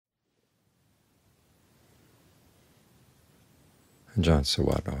And John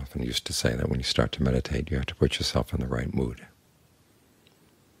Sawat often used to say that when you start to meditate, you have to put yourself in the right mood.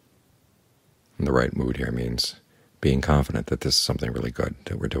 And the right mood here means being confident that this is something really good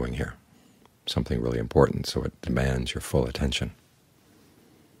that we're doing here, something really important, so it demands your full attention.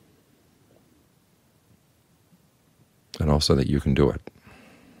 And also that you can do it.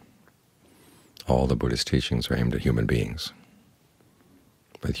 All the Buddhist teachings are aimed at human beings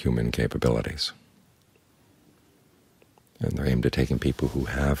with human capabilities. And they're aimed at taking people who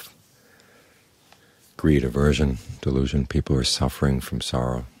have greed, aversion, delusion, people who are suffering from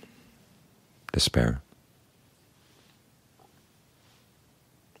sorrow, despair,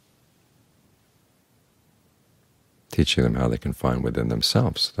 teaching them how they can find within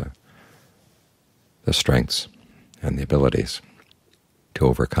themselves the strengths and the abilities to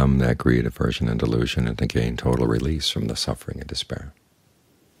overcome that greed, aversion, and delusion, and to gain total release from the suffering and despair.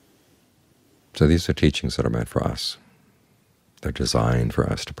 So these are teachings that are meant for us. They're designed for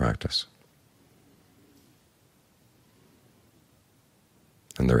us to practice.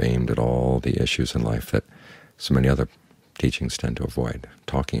 And they're aimed at all the issues in life that so many other teachings tend to avoid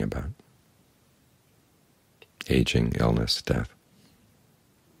talking about: aging, illness, death,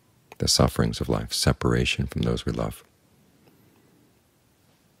 the sufferings of life, separation from those we love.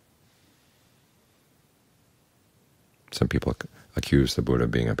 Some people accuse the Buddha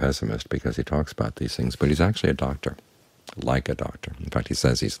of being a pessimist because he talks about these things, but he's actually a doctor, like a doctor. In fact, he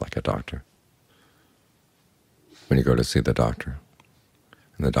says he's like a doctor. When you go to see the doctor,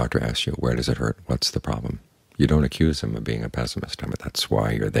 and the doctor asks you, where does it hurt, what's the problem, you don't accuse him of being a pessimist. I mean, that's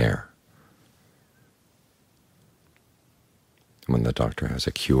why you're there. When the doctor has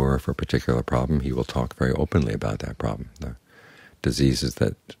a cure for a particular problem, he will talk very openly about that problem. The diseases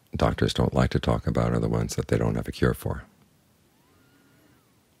that doctors don't like to talk about are the ones that they don't have a cure for.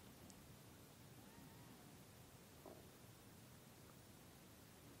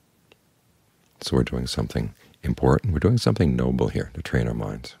 So we're doing something important. We're doing something noble here to train our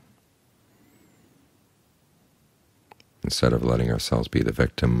minds. Instead of letting ourselves be the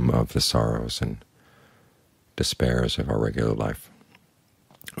victim of the sorrows and despairs of our regular life,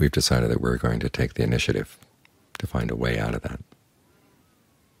 we've decided that we're going to take the initiative to find a way out of that.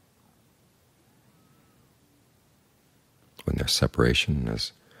 When there's separation,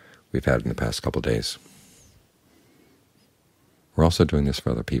 as we've had in the past couple of days, we're also doing this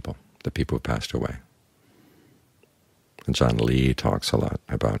for other people, the people who passed away. And John Lee talks a lot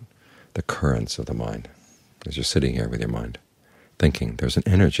about the currents of the mind. As you're sitting here with your mind thinking, there's an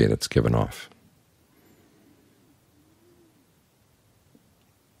energy that's given off.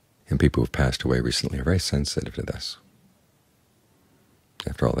 And people who've passed away recently are very sensitive to this.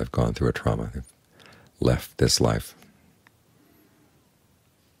 After all, they've gone through a trauma. They've left this life.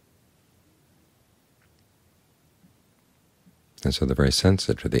 And so they're very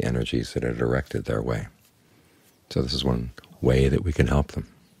sensitive to the energies that are directed their way. So this is one way that we can help them,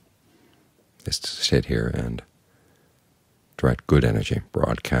 is to sit here and direct good energy,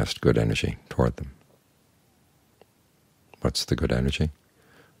 broadcast good energy toward them. What's the good energy?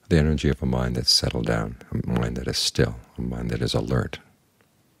 The energy of a mind that's settled down, a mind that is still, a mind that is alert,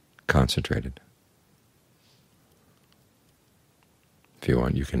 concentrated. If you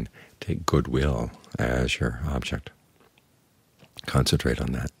want, you can take goodwill as your object. Concentrate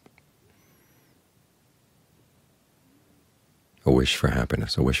on that. A wish for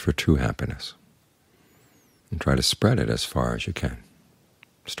happiness, a wish for true happiness. And try to spread it as far as you can.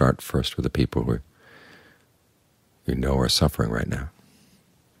 Start first with the people who you know are suffering right now,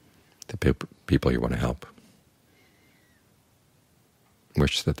 the people you want to help.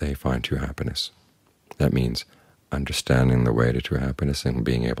 Wish that they find true happiness. That means understanding the way to true happiness and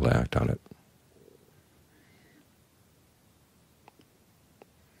being able to act on it.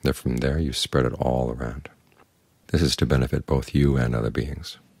 Then from there you spread it all around. This is to benefit both you and other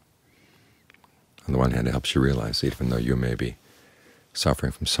beings. On the one hand, it helps you realize that even though you may be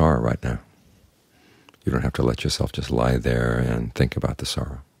suffering from sorrow right now, you don't have to let yourself just lie there and think about the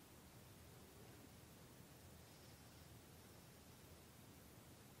sorrow.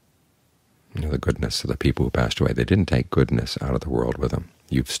 You know, the goodness of the people who passed away, they didn't take goodness out of the world with them.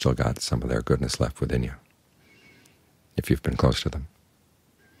 You've still got some of their goodness left within you, if you've been close to them.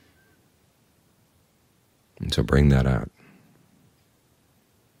 And so bring that out.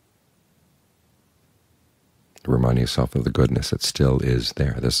 Remind yourself of the goodness that still is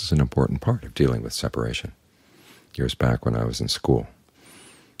there. This is an important part of dealing with separation. Years back when I was in school,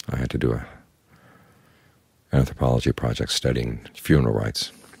 I had to do an anthropology project studying funeral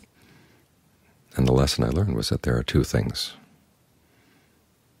rites. And the lesson I learned was that there are two things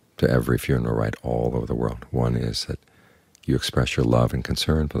to every funeral rite all over the world. One is that You express your love and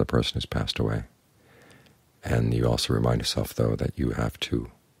concern for the person who's passed away. And you also remind yourself, though, that you have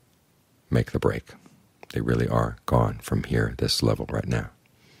to make the break. They really are gone from here, this level right now.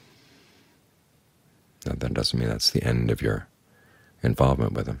 Now, that doesn't mean that's the end of your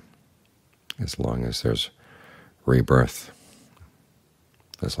involvement with them. As long as there's rebirth,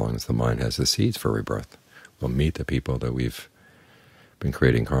 as long as the mind has the seeds for rebirth, we'll meet the people that we've been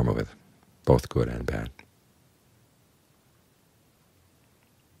creating karma with, both good and bad.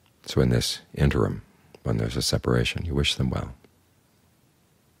 So in this interim, when there's a separation, you wish them well.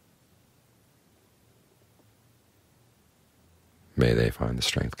 May they find the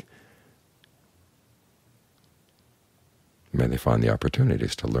strength. May they find the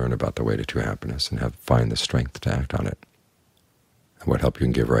opportunities to learn about the way to true happiness and find the strength to act on it. And what help you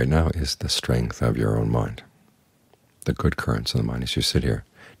can give right now is the strength of your own mind, the good currents of the mind as you sit here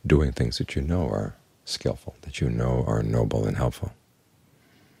doing things that you know are skillful, that you know are noble and helpful.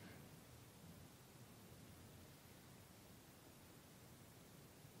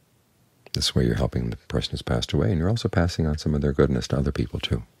 This way you're helping the person who's passed away, and you're also passing on some of their goodness to other people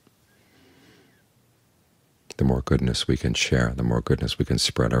too. The more goodness we can share, the more goodness we can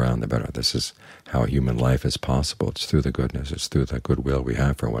spread around, the better. This is how human life is possible. It's through the goodness. It's through the goodwill we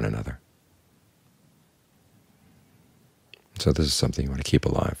have for one another. So this is something you want to keep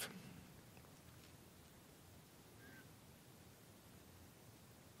alive.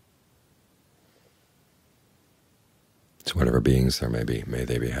 So whatever beings there may be, may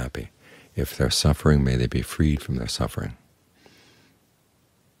they be happy. If they're suffering, may they be freed from their suffering.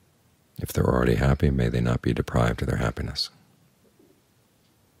 If they're already happy, may they not be deprived of their happiness.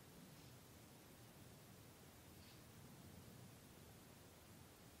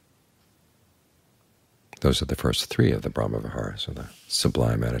 Those are the first three of the Brahma Viharas, or the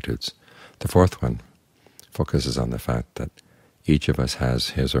sublime attitudes. The fourth one focuses on the fact that each of us has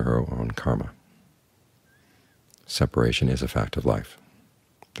his or her own karma. Separation is a fact of life.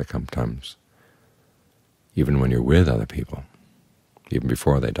 There come times, even when you're with other people, even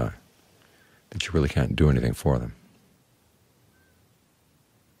before they die, that you really can't do anything for them.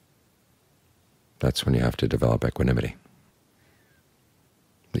 That's when you have to develop equanimity,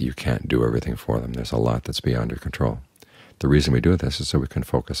 that you can't do everything for them. There's a lot that's beyond your control. The reason we do this is so we can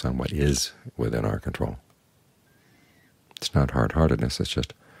focus on what is within our control. It's not hard-heartedness, it's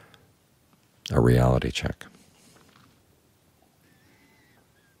just a reality check.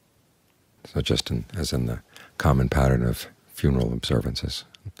 So just as in the common pattern of funeral observances,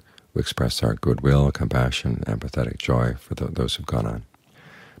 we express our goodwill, compassion, empathetic joy for those who've gone on.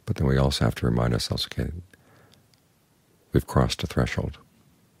 But then we also have to remind ourselves, okay, we've crossed a threshold.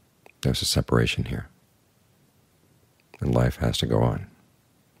 There's a separation here, and life has to go on.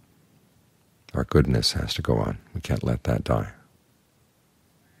 Our goodness has to go on. We can't let that die.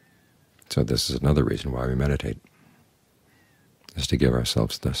 So this is another reason why we meditate, is to give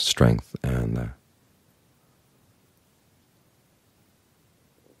ourselves the strength and the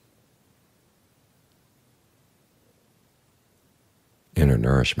inner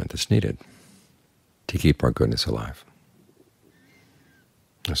nourishment that's needed to keep our goodness alive.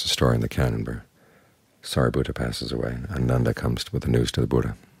 There's a story in the canon where Sariputta passes away. Ananda comes with the news to the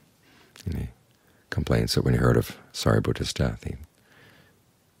Buddha, and he complains that when he heard of Sariputta's death, he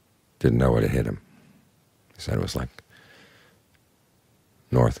didn't know what had hit him. He said it was like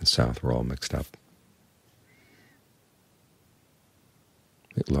north and south were all mixed up.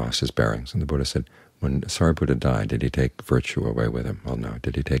 He lost his bearings. And the Buddha said, when Sariputta died, did he take virtue away with him? Well, no.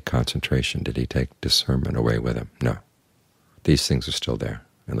 Did he take concentration? Did he take discernment away with him? No. These things are still there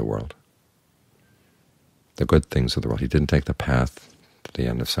in the world. The good things of the world. He didn't take the path to the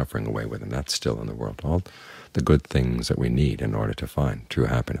end of suffering away with him. That's still in the world. All the good things that we need in order to find true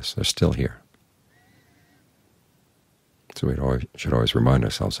happiness, they're still here. So we should always remind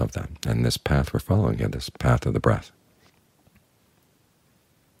ourselves of that. And this path we're following here, this path of the breath,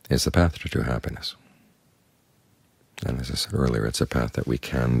 is the path to true happiness. And as I said earlier, it's a path that we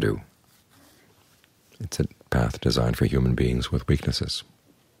can do. It's a path designed for human beings with weaknesses,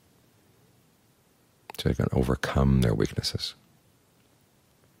 so they can overcome their weaknesses.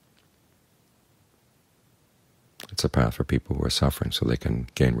 It's a path for people who are suffering, so they can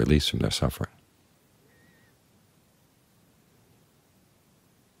gain release from their suffering.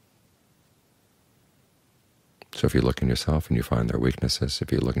 So if you look in yourself and you find their weaknesses,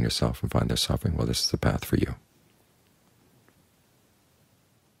 if you look in yourself and find their suffering, well, this is the path for you.